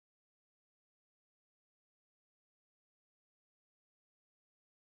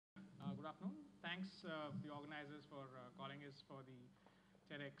thanks the organizers for calling us for the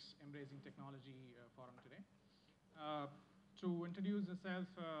TEDx Embracing Technology Forum today. To introduce myself,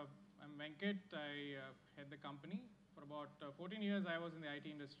 I'm Venkat. I head the company. For about 14 years, I was in the IT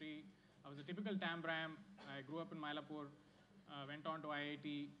industry. I was a typical Tambram. I grew up in Mylapore, went on to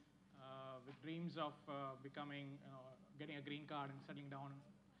IIT with dreams of getting a green card and settling down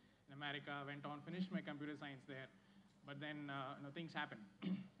in America. Went on, finished my computer science there. But then things happened.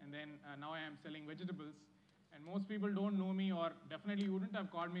 And then now I am selling vegetables. And most people don't know me, or definitely wouldn't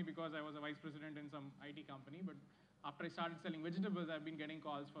have called me because I was a vice president in some IT company. But after I started selling vegetables, I've been getting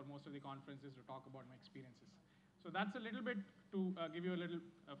calls for most of the conferences to talk about my experiences. So that's a little bit to give you a little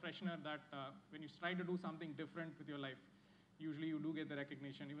freshener that when you try to do something different with your life, usually you do get the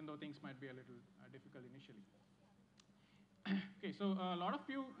recognition, even though things might be a little difficult initially. Okay, so a lot of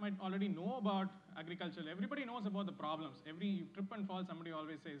you might already know about agriculture. Everybody knows about the problems. Every trip and fall, somebody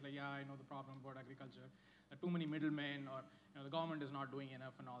always says, like, yeah, I know the problem about agriculture. There are too many middlemen, or the government is not doing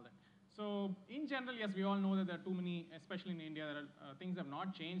enough and all that. So in general, yes, we all know that there are too many, especially in India, things have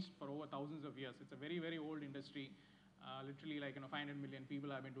not changed for over thousands of years. It's a very, very old industry. Literally, like 500 million people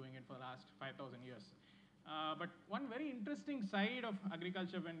have been doing it for the last 5,000 years. But one very interesting side of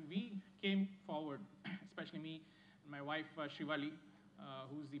agriculture when we came forward, especially me, my wife Shivali,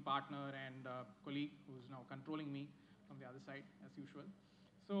 who's the partner and colleague who's now controlling me from the other side, as usual.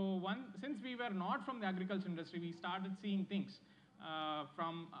 So since we were not from the agriculture industry, we started seeing things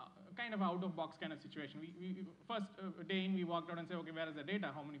from kind of out-of-box kind of situation. We first day in, we walked out and said, okay, where is the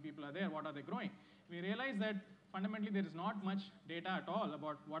data? How many people are there? What are they growing? We realized that fundamentally there is not much data at all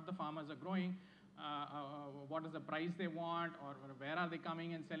about what the farmers are growing, what is the price they want, or where are they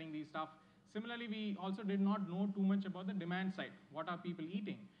coming and selling these stuff. Similarly, we also did not know too much about the demand side. What are people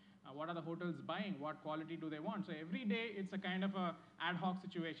eating? What are the hotels buying? What quality do they want? So every day, it's a kind of a ad hoc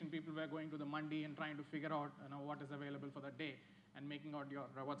situation. People were going to the mandi and trying to figure out what is available for that day and making out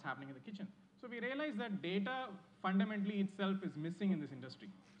what's happening in the kitchen. So we realized that data fundamentally itself is missing in this industry.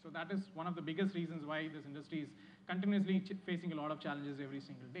 So that is one of the biggest reasons why this industry is continuously facing a lot of challenges every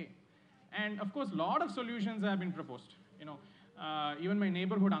single day. And of course, a lot of solutions have been proposed. Even my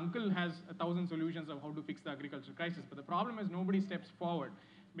neighborhood uncle has 1,000 solutions of how to fix the agricultural crisis. But the problem is nobody steps forward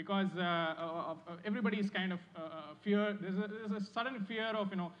because everybody is kind of fear. There's a sudden fear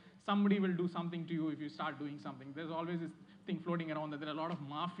of somebody will do something to you if you start doing something. There's always this thing floating around that there are a lot of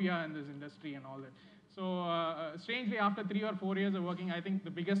mafia in this industry and all that. So strangely, after 3 or 4 years of working, I think the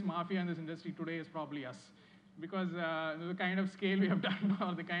biggest mafia in this industry today is probably us. Because the kind of scale we have done,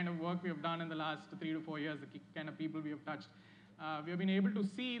 or the kind of work we have done in the last 3 to 4 years, the kind of people we have touched, we have been able to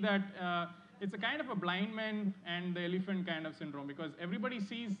see that it's a kind of a blind man and the elephant kind of syndrome, because everybody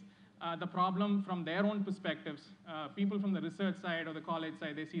sees the problem from their own perspectives. People from the research side or the college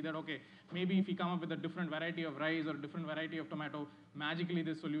side, they see that, okay, maybe if we come up with a different variety of rice or a different variety of tomato, magically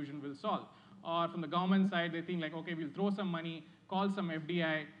this solution will solve. Or from the government side, they think like, okay, we'll throw some money, call some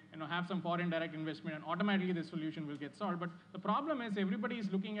FDI, have some foreign direct investment, and automatically the solution will get solved. But the problem is everybody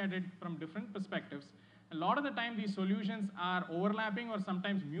is looking at it from different perspectives. A lot of the time, these solutions are overlapping or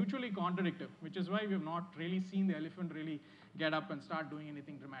sometimes mutually contradictory, which is why we have not really seen the elephant really get up and start doing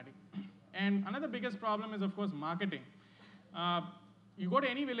anything dramatic. And another biggest problem is, of course, marketing. You go to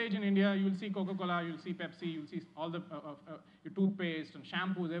any village in India, you'll see Coca-Cola, you'll see Pepsi, you'll see all the your toothpaste and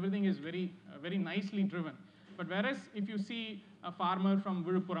shampoos, everything is very, very nicely driven. But whereas if you see a farmer from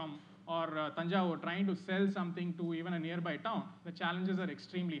Viluppuram or Tanjavur trying to sell something to even a nearby town, the challenges are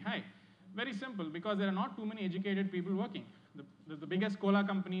extremely high. Very simple, because there are not too many educated people working. The biggest cola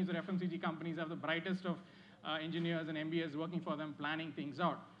companies or FMCG companies have the brightest of engineers and MBAs working for them, planning things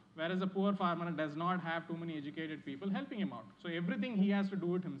out. Whereas a poor farmer does not have too many educated people helping him out. So everything he has to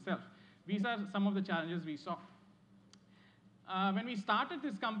do it himself. These are some of the challenges we saw. When we started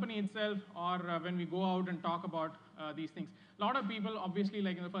this company itself, or when we go out and talk about these things, a lot of people, obviously,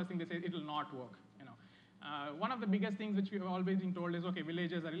 like the first thing they say, it will not work. One of the biggest things which we have always been told is, okay,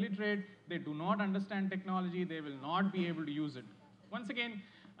 villagers are illiterate, they do not understand technology, they will not be able to use it. Once again,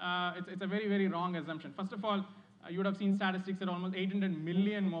 it's a very, very wrong assumption. First of all, you would have seen statistics that almost 800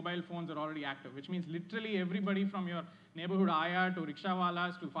 million mobile phones are already active, which means literally everybody from your neighborhood ayah to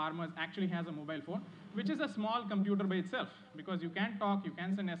rickshawalas to farmers actually has a mobile phone, which is a small computer by itself, because you can talk, you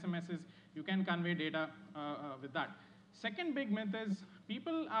can send SMSs, you can convey data with that. Second big myth is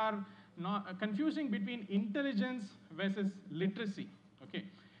people are not confusing between intelligence versus literacy. Okay.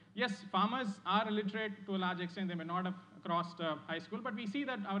 Yes, farmers are illiterate to a large extent. They may not have across high school, but we see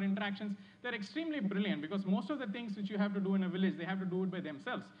that our interactions, they're extremely brilliant because most of the things which you have to do in a village, they have to do it by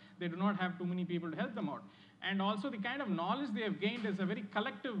themselves. They do not have too many people to help them out. And also the kind of knowledge they have gained is a very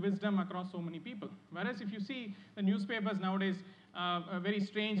collective wisdom across so many people. Whereas if you see the newspapers nowadays, very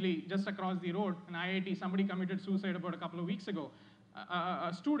strangely, just across the road in IIT, somebody committed suicide about a couple of weeks ago.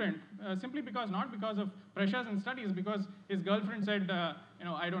 A student, simply because, not because of pressures in studies, because his girlfriend said,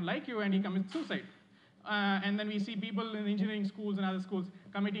 I don't like you, and he commits suicide. And then we see people in engineering schools and other schools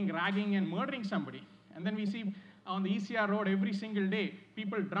committing ragging and murdering somebody. And then we see on the ECR road every single day,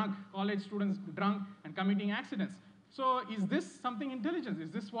 people drunk, college students drunk and committing accidents. So is this something intelligent?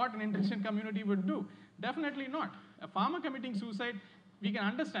 Is this what an intelligent community would do? Definitely not. A farmer committing suicide, we can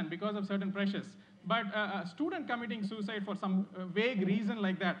understand because of certain pressures. But a student committing suicide for some vague reason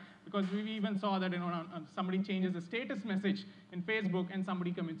like that, because we even saw that somebody changes a status message in Facebook and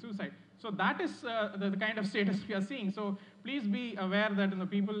somebody commits suicide. So that is the kind of status we are seeing. So please be aware that the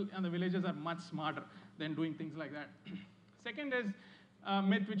people and the villages are much smarter than doing things like that. Second is a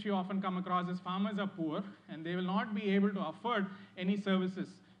myth which you often come across is farmers are poor and they will not be able to afford any services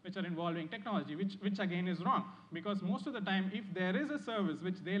which are involving technology, which again is wrong. Because most of the time, if there is a service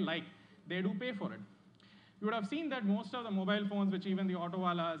which they like, they do pay for it. You would have seen that most of the mobile phones, which even the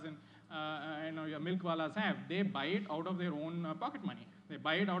autowalas and your milkwalas have, they buy it out of their own pocket money. They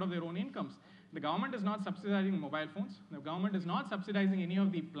buy it out of their own incomes. The government is not subsidizing mobile phones. The government is not subsidizing any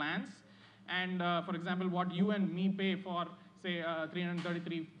of the plans. And for example, what you and me pay for, say,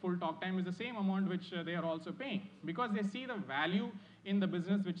 333 full talk time is the same amount which they are also paying, because they see the value in the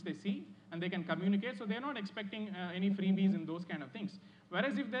business which they see, and they can communicate, so they're not expecting any freebies in those kind of things.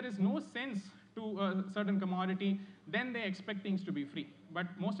 Whereas if there is no sense to a certain commodity, then they expect things to be free. But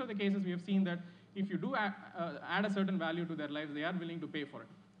most of the cases we have seen that if you do add a certain value to their lives, they are willing to pay for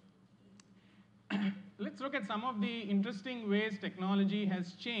it. Let's look at some of the interesting ways technology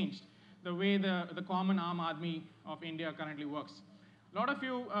has changed the way the common Aam Aadmi of India currently works. A lot of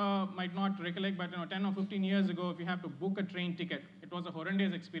you might not recollect, but 10 or 15 years ago, if you have to book a train ticket, it was a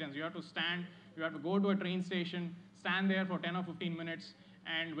horrendous experience. You have to stand, you have to go to a train station, stand there for 10 or 15 minutes,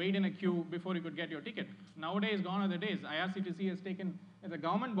 and wait in a queue before you could get your ticket. Nowadays, gone are the days. IRCTC has taken, as a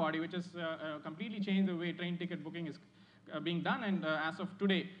government body, which has completely changed the way train ticket booking is being done, and as of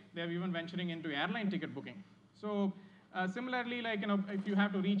today, they are even venturing into airline ticket booking. So similarly, like if you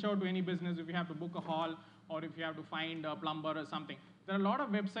have to reach out to any business, if you have to book a hall, or if you have to find a plumber or something, there are a lot of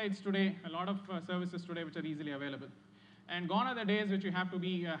websites today, a lot of services today which are easily available. And gone are the days which you have to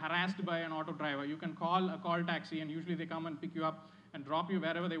be harassed by an auto driver. You can call a call taxi, and usually they come and pick you up and drop you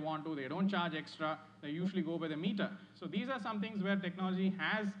wherever they want to. They don't charge extra. They usually go by the meter. So these are some things where technology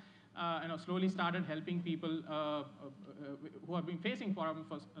has slowly started helping people who have been facing problems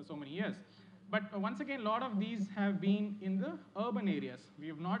for so many years. But once again, a lot of these have been in the urban areas. We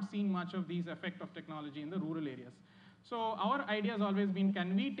have not seen much of these effect of technology in the rural areas. So our idea has always been,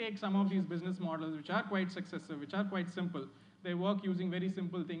 can we take some of these business models which are quite successful, which are quite simple, they work using very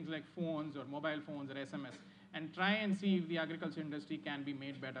simple things like phones or mobile phones or SMS, and try and see if the agriculture industry can be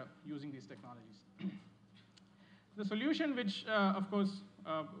made better using these technologies. The solution which, of course,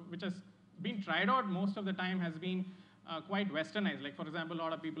 which has been tried out most of the time has been quite westernized. Like, for example, a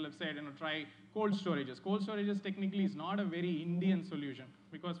lot of people have said, try cold storages. Cold storages technically is not a very Indian solution,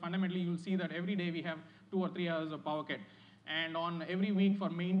 because fundamentally you'll see that every day we have 2 or 3 hours of power cut. And on every week for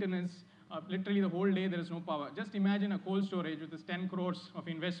maintenance, literally the whole day there is no power. Just imagine a cold storage with this 10 crores of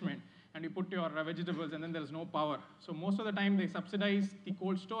investment, and you put your vegetables and then there is no power. So most of the time they subsidize the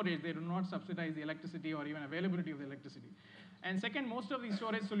cold storage, they do not subsidize the electricity or even availability of the electricity. And second, most of these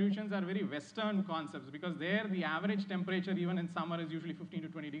storage solutions are very Western concepts, because there the average temperature even in summer is usually 15 to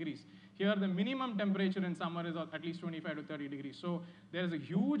 20 degrees. Here the minimum temperature in summer is at least 25 to 30 degrees. So there is a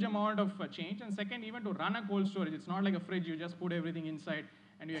huge amount of change. And second, even to run a cold storage, it's not like a fridge, you just put everything inside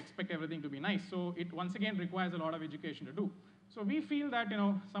and you expect everything to be nice. So it once again requires a lot of education to do. So we feel that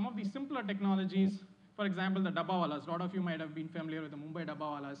some of the simpler technologies, for example, the Dabbawalas, a lot of you might have been familiar with the Mumbai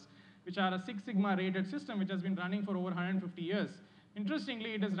Dabbawalas, which are a 6 Sigma rated system which has been running for over 150 years.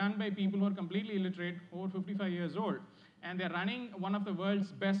 Interestingly, it is run by people who are completely illiterate, over 55 years old, and they're running one of the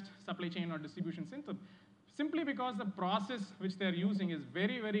world's best supply chain or distribution system, simply because the process which they're using is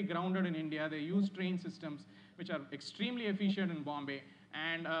very, very grounded in India. They use train systems which are extremely efficient in Bombay,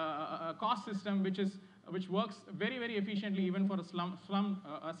 and a cost system which works very, very efficiently even for a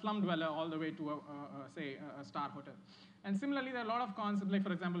slum dweller all the way to, say, a star hotel. And similarly, there are a lot of concepts, like,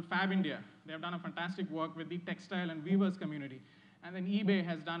 for example, Fab India. They have done a fantastic work with the textile and weavers community. And then eBay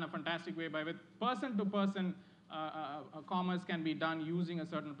has done a fantastic way with person-to-person commerce can be done using a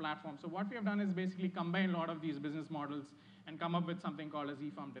certain platform. So what we have done is basically combine a lot of these business models and come up with something called as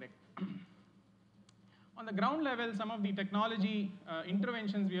eFarm Direct. On the ground level, some of the technology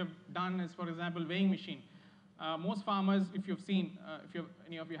interventions we have done is, for example, weighing machine. Most farmers, if you've seen,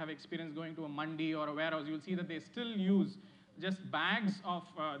 any of you have experience going to a mandi or a warehouse, you'll see that they still use just bags of,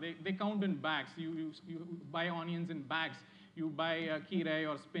 they count in bags. You buy onions in bags. You buy kheera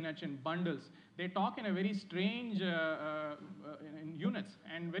or spinach in bundles. They talk in a very strange in units.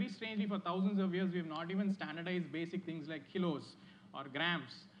 And very strangely, for thousands of years, we have not even standardized basic things like kilos or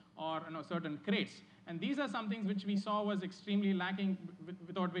grams or certain crates. And these are some things which we saw was extremely lacking,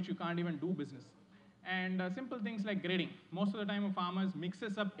 without which you can't even do business. And simple things like grading. Most of the time, farmers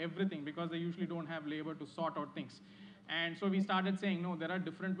mixes up everything because they usually don't have labor to sort out things. And so we started saying, no, there are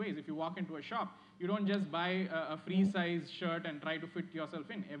different ways. If you walk into a shop, you don't just buy a free size shirt and try to fit yourself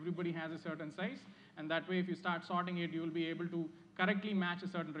in. Everybody has a certain size. And that way, if you start sorting it, you will be able to correctly match a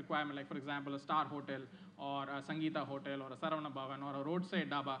certain requirement. Like, for example, a star hotel or a Sangeeta hotel or a Saravana Bhavan or a roadside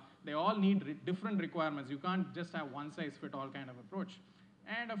dhaba. They all need different requirements. You can't just have one size fit all kind of approach.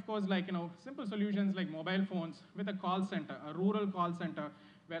 And of course, like, simple solutions like mobile phones with a call center, a rural call center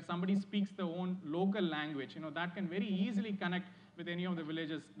where somebody speaks their own local language, that can very easily connect with any of the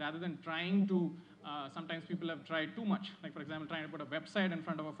villages rather than trying to, sometimes people have tried too much. Like, for example, trying to put a website in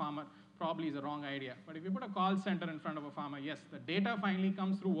front of a farmer probably is a wrong idea. But if you put a call center in front of a farmer, yes, the data finally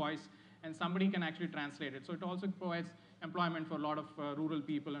comes through voice and somebody can actually translate it. So it also provides employment for a lot of rural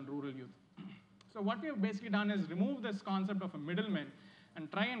people and rural youth. So what we have basically done is remove this concept of a middleman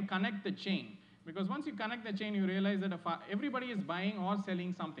and try and connect the chain. Because once you connect the chain, you realize that everybody is buying or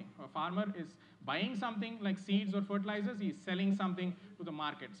selling something. A farmer is buying something like seeds or fertilizers, he is selling something to the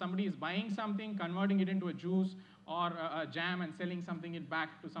market. Somebody is buying something, converting it into a juice or a jam and selling something it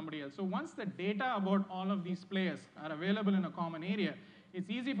back to somebody else. So once the data about all of these players are available in a common area, it's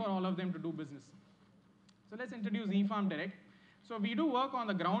easy for all of them to do business. So let's introduce eFarm Direct. So we do work on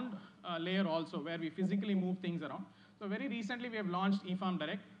the ground layer also, where we physically move things around. So very recently, we have launched eFarm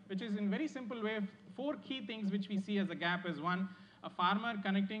Direct, which is in very simple way, 4 key things which we see as a gap is: 1, a farmer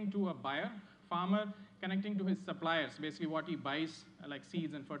connecting to a buyer, farmer connecting to his suppliers, basically what he buys, like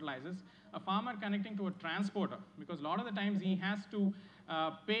seeds and fertilizers, a farmer connecting to a transporter, because a lot of the times he has to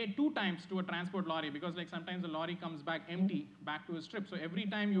pay 2 times to a transport lorry, because like sometimes the lorry comes back empty back to his trip. So every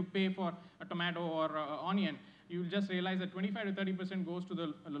time you pay for a tomato or onion, you'll just realize that 25 to 30% goes to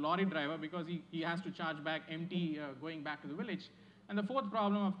the lorry driver because he has to charge back empty going back to the village. And the 4th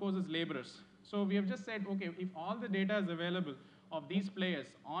problem, of course, is laborers. So we have just said, okay, if all the data is available of these players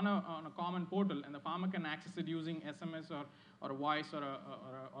on a common portal, and the farmer can access it using SMS or a voice or a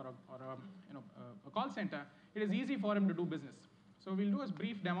call center, it is easy for him to do business. So we'll do a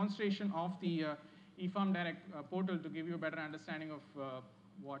brief demonstration of the eFarm Direct portal to give you a better understanding of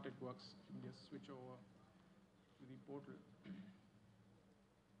what it works. Let me just switch over to the portal.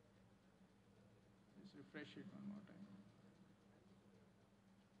 Just refresh it one more time.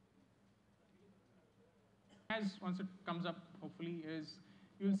 Once it comes up, hopefully, is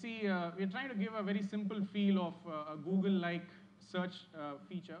you'll see we're trying to give a very simple feel of a Google-like search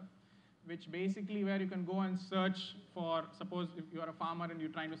feature, which basically where you can go and search for, suppose if you're a farmer and you're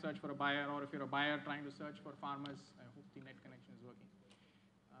trying to search for a buyer, or if you're a buyer trying to search for farmers. I hope the net connection is working.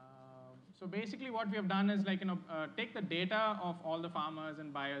 So basically what we have done is like, take the data of all the farmers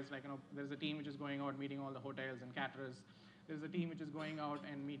and buyers, like, there's a team which is going out meeting all the hotels and caterers. There's a team which is going out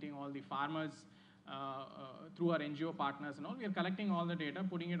and meeting all the farmers through our NGO partners and all. We are collecting all the data,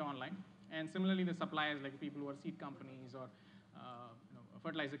 putting it online. And similarly, the suppliers, like people who are seed companies or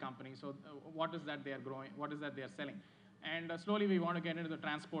fertilizer companies. So what is that they are growing? What is that they are selling? And slowly we want to get into the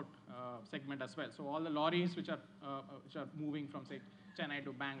transport segment as well. So all the lorries which are moving from, say, Chennai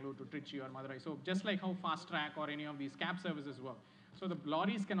to Bangalore to Trichy or Madurai. So just like how Fast Track or any of these cab services work. So the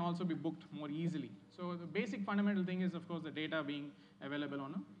lorries can also be booked more easily. So the basic fundamental thing is, of course, the data being available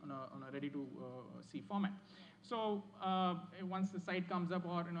on a ready-to-see format. So once the site comes up,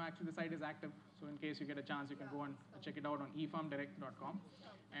 or actually the site is active, so in case you get a chance, you can go and check it out on efarmdirect.com.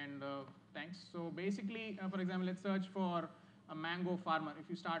 And thanks. So basically, for example, let's search for a mango farmer. If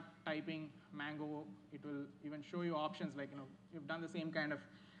you start typing mango, it will even show you options like, you've done the same kind of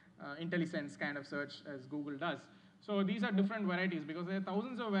IntelliSense kind of search as Google does. So these are different varieties, because there are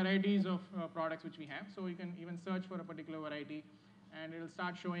thousands of varieties of products which we have. So you can even search for a particular variety, and it will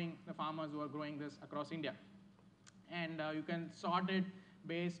start showing the farmers who are growing this across India. And you can sort it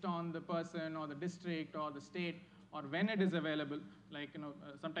based on the person or the district or the state or when it is available. Like,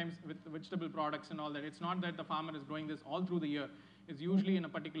 sometimes with vegetable products and all that, it's not that the farmer is growing this all through the year. is usually in a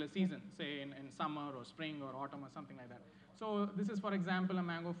particular season, say in summer or spring or autumn or something like that. So this is, for example, a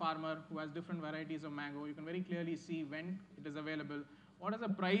mango farmer who has different varieties of mango. You can very clearly see when it is available, what is the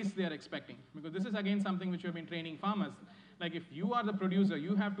price they are expecting, because this is again something which we have been training farmers. Like if you are the producer,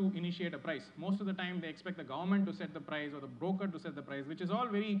 you have to initiate a price. Most of the time they expect the government to set the price or the broker to set the price, which is all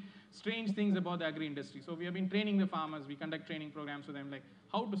very strange things about the agri industry. So we have been training the farmers, we conduct training programs for them, like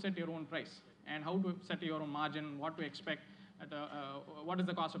how to set your own price and how to set your own margin, what to expect, what is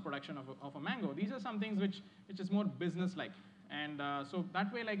the cost of production of a mango. These are some things which is more business-like. And so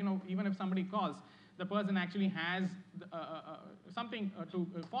that way, like, even if somebody calls, the person actually has something to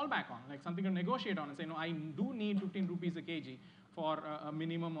fall back on, like something to negotiate on and say, no, I do need 15 rupees a kg for a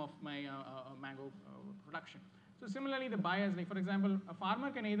minimum of my mango production. So similarly, the buyers, like for example, a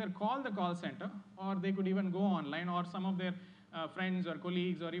farmer can either call the call center or they could even go online, or some of their friends or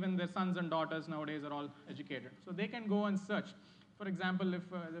colleagues or even their sons and daughters nowadays are all educated. So they can go and search. For example, if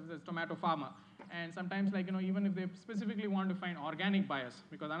there's a tomato farmer, and sometimes, like, even if they specifically want to find organic buyers,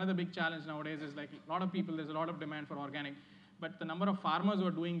 because another big challenge nowadays is like a lot of people, there's a lot of demand for organic, but the number of farmers who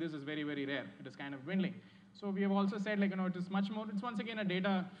are doing this is very, very rare. It is kind of dwindling. So we have also said, like, it is much more, it's once again a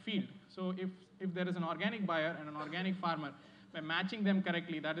data field. So if there is an organic buyer and an organic farmer, by matching them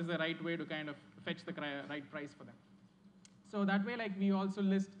correctly, that is the right way to kind of fetch the right price for them. So that way, like, we also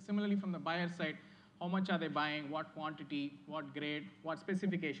list similarly from the buyer side, how much are they buying, what quantity, what grade, what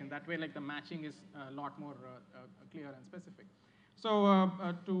specification. That way, like, the matching is a lot more clear and specific. So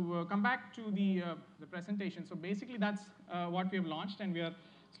to come back to the presentation, so basically that's what we have launched, and we are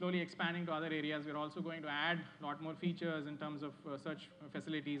slowly expanding to other areas. We're also going to add a lot more features in terms of search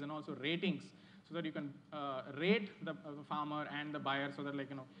facilities and also ratings, so that you can rate the farmer and the buyer, so that, like,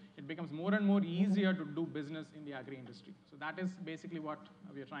 it becomes more and more easier to do business in the agri industry. So that is basically what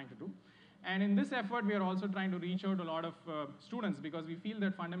we are trying to do. And in this effort, we are also trying to reach out to a lot of students, because we feel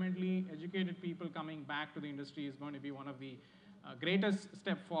that fundamentally educated people coming back to the industry is going to be one of the greatest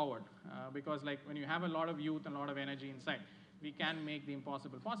step forward, because, like, when you have a lot of youth and a lot of energy inside, we can make the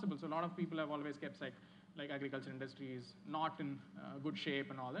impossible possible. So a lot of people have always kept like agriculture industry is not in good shape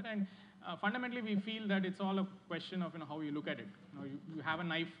and all that. And fundamentally, we feel that it's all a question of how you look at it. You have a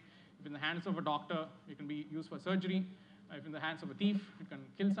knife. If in the hands of a doctor, it can be used for surgery. If in the hands of a thief, you can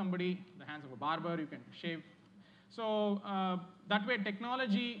kill somebody. In the hands of a barber, you can shave. So that way,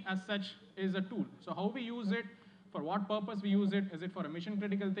 technology as such is a tool. So how we use it, for what purpose we use it, is it for a mission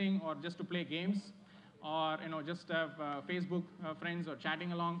critical thing, or just to play games, or just have Facebook friends or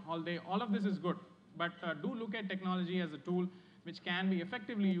chatting along all day? All of this is good, but do look at technology as a tool which can be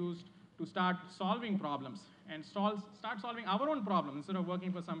effectively used to start solving problems and start solving our own problems instead of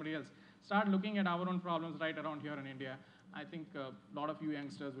working for somebody else. Start looking at our own problems right around here in India. I think a lot of you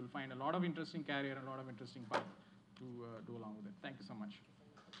youngsters will find a lot of interesting career and a lot of interesting path to do along with it. Thank you so much.